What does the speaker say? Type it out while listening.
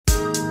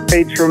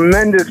A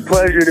tremendous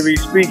pleasure to be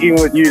speaking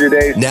with you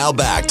today. Now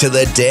back to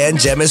the Dan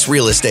Gemus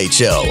Real Estate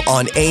Show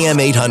on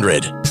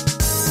AM800.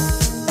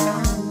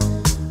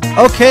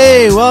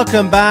 Okay,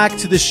 welcome back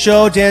to the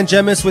show. Dan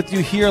Gemus with you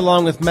here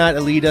along with Matt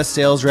Alita,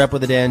 sales rep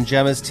with the Dan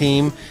Gemus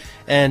team.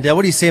 And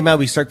what do you say, Matt?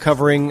 We start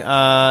covering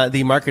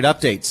the market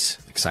updates.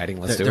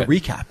 Exciting. Let's do it. The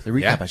recap,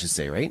 yeah. I should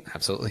say, right?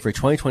 Absolutely. For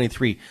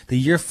 2023. The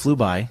year flew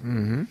by.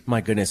 Mm-hmm.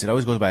 My goodness, it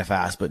always goes by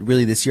fast. But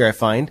really this year I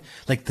find,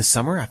 like the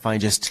summer, I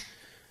find just...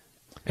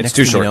 It's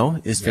too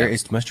short.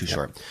 It's much too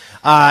short.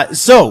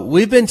 So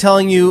we've been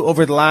telling you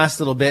over the last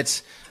little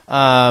bit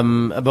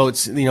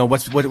about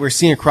what we're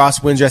seeing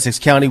across Windsor-Essex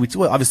County.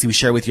 Obviously we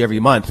share with you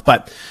every month,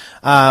 but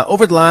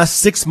over the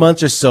last 6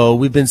 months or so,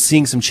 we've been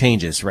seeing some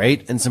changes,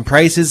 right? And some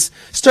prices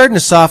starting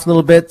to soften a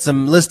little bit.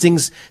 Some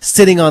listings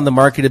sitting on the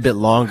market a bit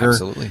longer.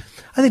 Absolutely.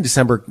 I think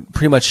December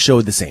pretty much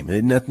showed the same.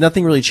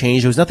 Nothing really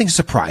changed. There was nothing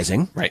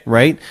surprising,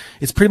 right?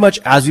 It's pretty much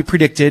as we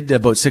predicted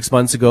about 6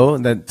 months ago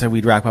that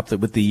we'd wrap up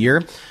with the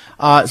year.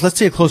 So let's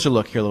take a closer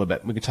look here a little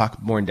bit. We can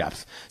talk more in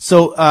depth.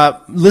 So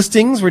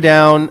listings were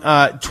down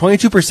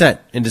 22%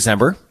 in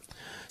December.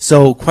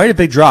 So quite a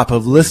big drop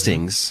of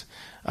listings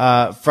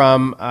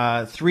from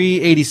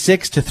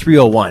 386 to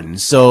 301.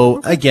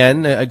 So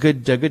again, a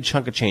good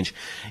chunk of change.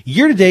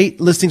 Year to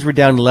date, listings were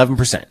down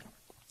 11%. Okay.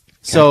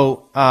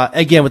 So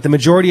again, with the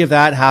majority of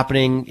that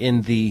happening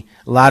in the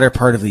latter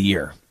part of the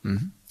year,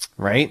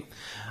 right?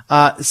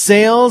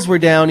 Sales were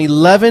down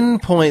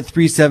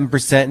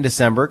 11.37% in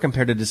December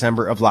compared to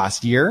December of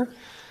last year.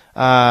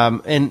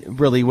 And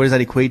really, what does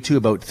that equate to?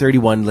 About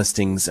 31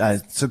 listings, so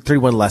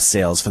 31 less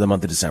sales for the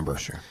month of December.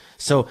 Sure.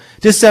 So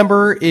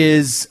December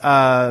is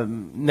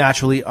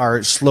naturally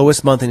our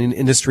slowest month in the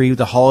industry, with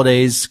the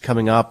holidays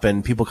coming up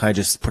and people kind of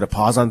just put a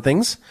pause on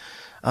things.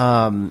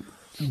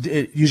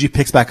 It usually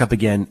picks back up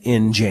again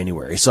in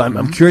January. So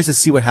I'm curious to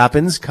see what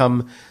happens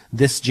come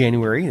this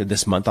January,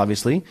 this month,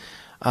 obviously.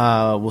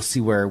 We'll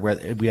see where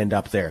we end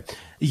up there.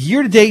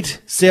 Year to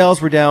date,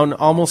 sales were down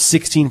almost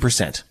 16%,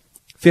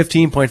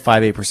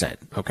 15.58%.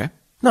 Okay.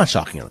 Not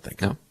shocking, I don't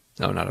think. No,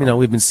 not at all.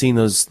 We've been seeing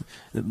those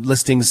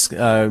listings,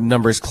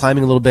 numbers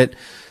climbing a little bit,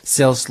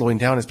 sales slowing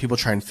down as people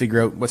try and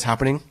figure out what's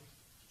happening,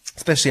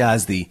 especially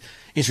as the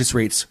interest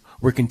rates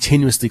were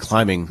continuously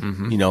climbing,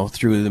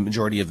 through the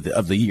majority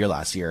of the year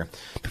last year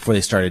before they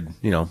started,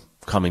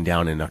 calming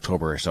down in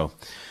October or so.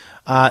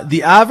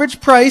 The average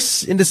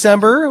price in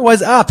December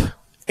was up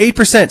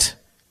 8%,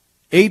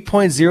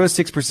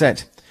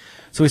 8.06%.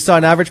 So we saw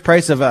an average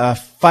price of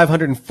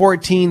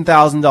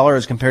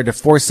 $514,000 compared to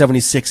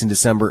 $476 in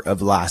December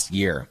of last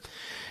year.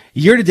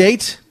 Year to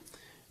date,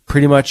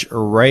 pretty much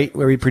right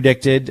where we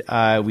predicted.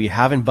 We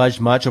haven't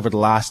budged much over the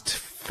last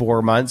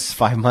 5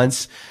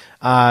 months.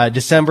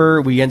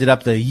 December, we ended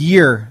up the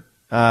year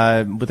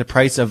with a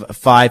price of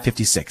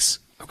 $556.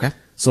 Okay.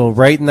 So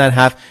right in that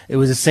half. It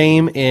was the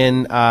same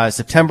in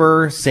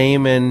September,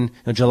 same in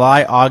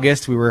July,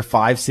 August. We were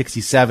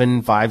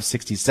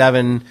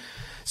 $567.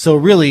 So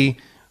really,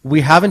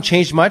 we haven't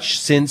changed much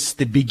since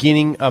the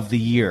beginning of the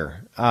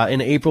year. In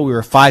April, we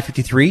were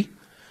 $553.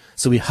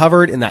 So we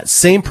hovered in that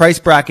same price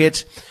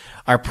bracket.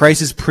 Our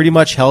prices pretty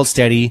much held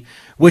steady,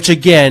 which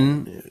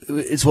again,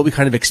 is what we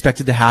kind of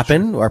expected to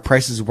happen. Our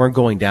prices weren't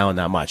going down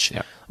that much.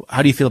 Yeah.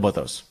 How do you feel about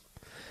those?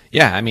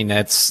 Yeah, I mean,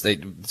 it's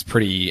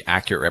pretty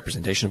accurate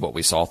representation of what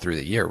we saw through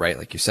the year, right?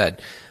 Like you said,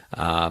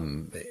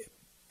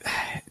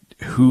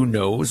 who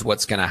knows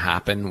what's going to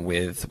happen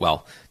with,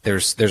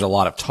 there's a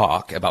lot of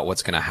talk about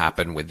what's going to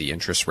happen with the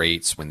interest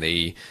rates when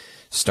they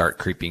start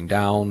creeping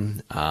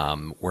down.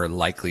 We're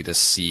likely to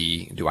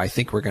see, do I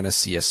think we're going to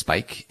see a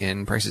spike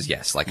in prices?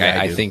 Yes.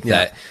 I think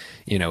that,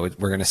 we're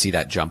going to see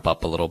that jump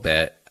up a little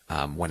bit.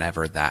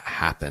 Whenever that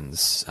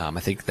happens, I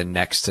think the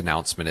next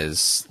announcement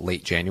is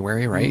late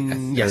January, right?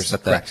 Yes,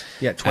 correct.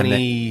 Yeah,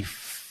 20.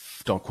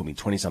 Don't quote me.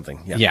 20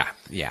 something. Yeah,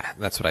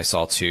 that's what I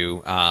saw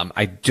too.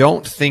 I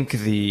don't think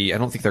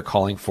they're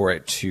calling for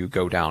it to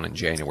go down in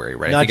January,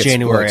 right? Not I think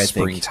January. It's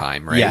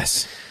springtime, right?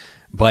 Yes.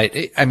 But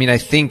I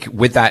think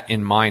with that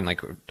in mind, like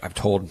I've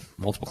told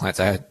multiple clients,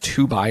 I had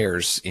 2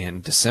 buyers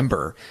in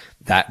December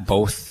that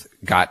both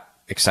got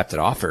accepted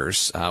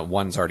offers.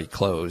 One's already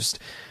closed,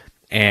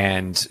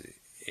 and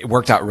it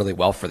worked out really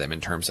well for them in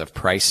terms of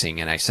pricing.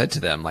 And I said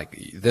to them,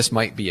 this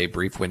might be a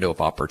brief window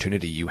of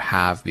opportunity you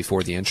have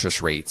before the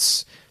interest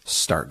rates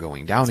start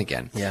going down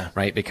again. Yeah.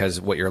 Right. Because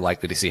what you're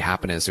likely to see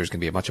happen is there's going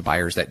to be a bunch of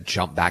buyers that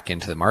jump back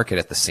into the market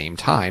at the same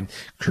time,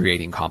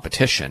 creating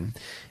competition.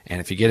 And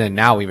if you get in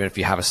now, even if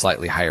you have a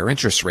slightly higher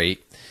interest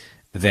rate,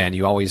 then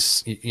you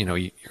always, you're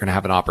going to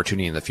have an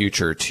opportunity in the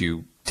future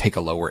to take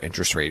a lower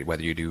interest rate,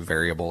 whether you do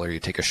variable or you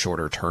take a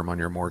shorter term on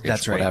your mortgage,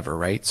 that's right. Whatever,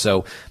 right?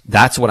 So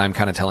that's what I'm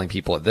kind of telling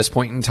people at this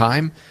point in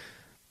time.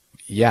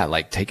 Yeah,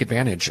 take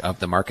advantage of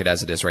the market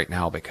as it is right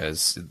now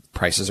because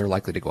prices are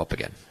likely to go up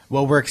again.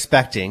 Well, we're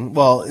expecting.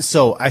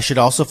 So I should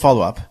also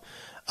follow up.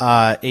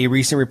 A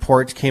recent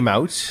report came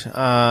out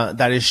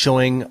that is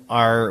showing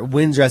our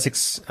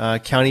Windsor-Essex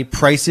County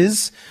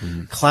prices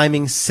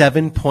climbing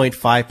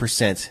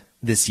 7.5%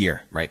 this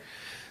year. Right.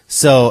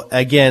 So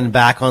again,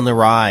 back on the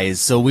rise.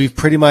 So we've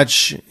pretty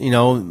much,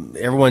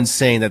 everyone's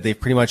saying that they're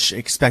pretty much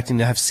expecting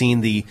to have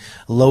seen the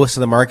lowest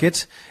of the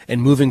market,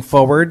 and moving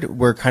forward,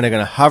 we're kind of going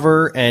to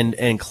hover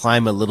and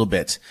climb a little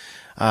bit,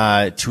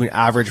 to an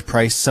average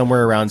price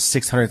somewhere around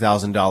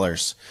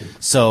 $600,000.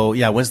 So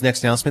yeah, when's the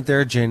next announcement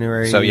there?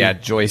 January. So yeah,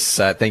 Joyce,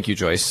 thank you,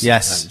 Joyce.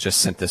 Yes.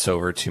 Just sent this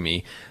over to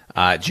me.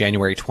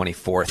 January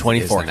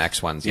 24th is the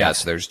next ones. Yeah.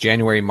 So there's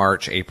January,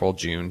 March, April,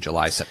 June,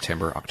 July,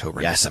 September, October,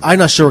 and December. I'm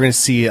not sure we're going to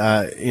see,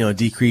 a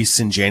decrease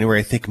in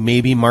January. I think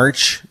maybe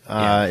March,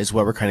 is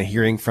what we're kind of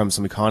hearing from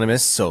some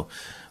economists. So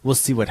we'll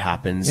see what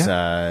happens,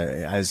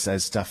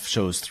 as stuff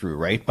shows through,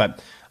 right?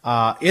 But,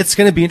 it's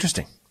going to be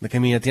interesting. Like, I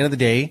mean, at the end of the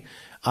day,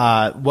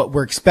 what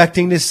we're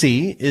expecting to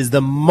see is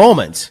the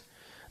moment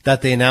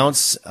that they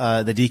announce,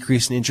 the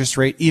decrease in interest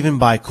rate, even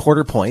by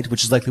quarter point,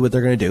 which is likely what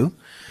they're going to do.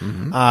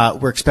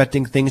 We're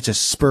expecting things to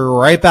spur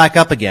right back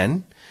up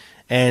again,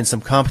 and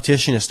some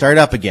competition to start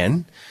up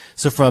again.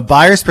 So from a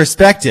buyer's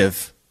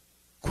perspective,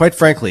 quite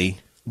frankly,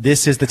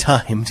 this is the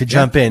time to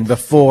jump in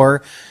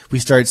before we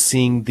start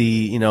seeing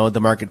the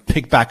market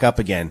pick back up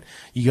again.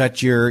 You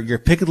got your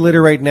pick of the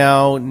litter right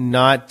now,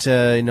 not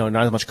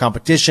as much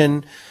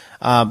competition.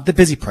 The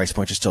busy price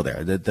points are still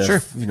there.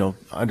 The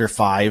under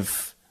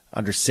 5,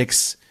 under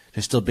 6,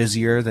 they're still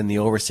busier than the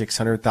over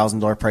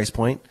 $600,000 price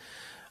point.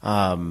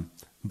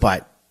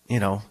 But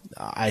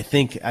I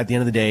think at the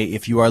end of the day,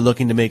 if you are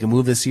looking to make a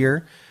move this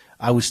year,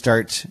 I would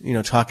start,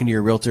 talking to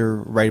your realtor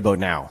right about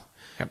now.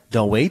 Yep.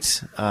 Don't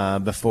wait,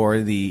 before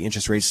the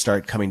interest rates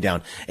start coming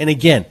down. And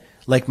again,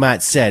 like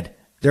Matt said,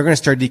 they're going to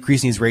start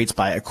decreasing these rates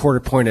by a quarter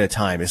point at a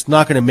time. It's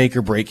not going to make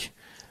or break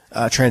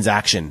a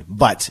transaction,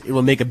 but it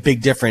will make a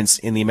big difference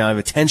in the amount of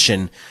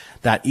attention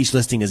that each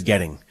listing is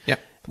getting,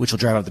 which will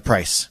drive up the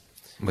price.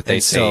 What they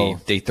say,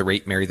 date the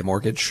rate, marry the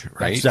mortgage,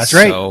 right? That's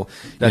right. So,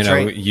 that's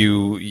right.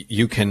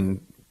 You can,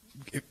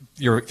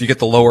 if you get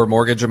the lower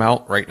mortgage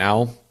amount right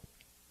now,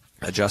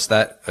 adjust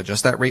that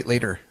rate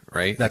later,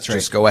 right? That's right.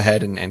 Just go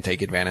ahead and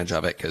take advantage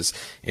of it, because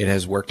it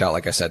has worked out.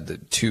 Like I said, the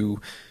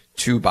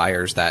two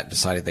buyers that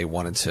decided they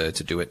wanted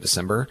to do it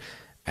December.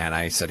 And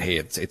I said, hey,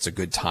 it's a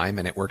good time,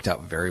 and it worked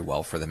out very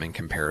well for them in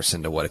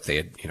comparison to what if they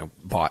had,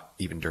 bought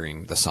even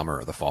during the summer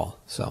or the fall.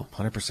 So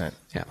 100%.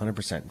 Yeah.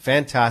 100%.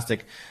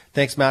 Fantastic.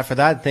 Thanks, Matt, for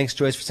that. Thanks,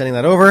 Joyce, for sending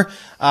that over.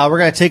 We're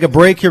going to take a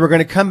break here. We're going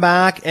to come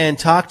back and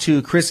talk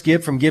to Chris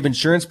Gibb from Gibb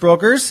Insurance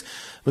Brokers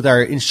with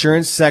our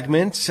insurance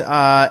segment.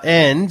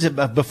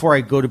 And before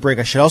I go to break,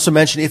 I should also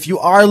mention, if you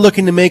are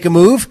looking to make a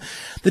move,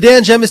 the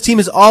Dan Gemus team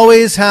is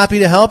always happy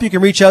to help. You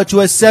can reach out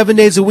to us 7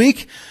 days a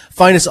week.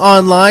 Find us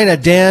online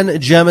at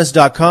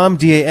dangemus.com,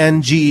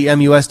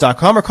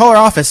 DANGEMUS.com, or call our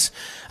office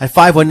at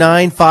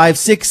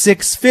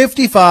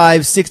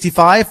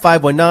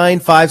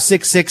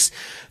 519-566-5565,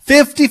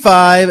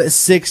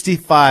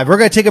 519-566-5565. We're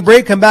going to take a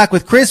break, come back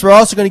with Chris. We're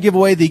also going to give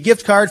away the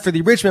gift card for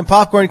the Richmond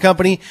Popcorn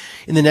Company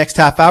in the next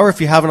half hour. If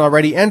you haven't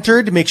already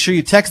entered, make sure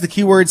you text the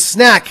keyword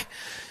snack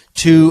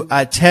to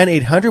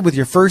 10800 with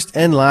your first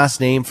and last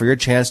name for your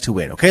chance to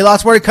win. Okay,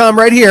 lots more to come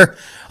right here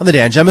on the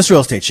Dan Gemus Real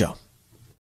Estate Show.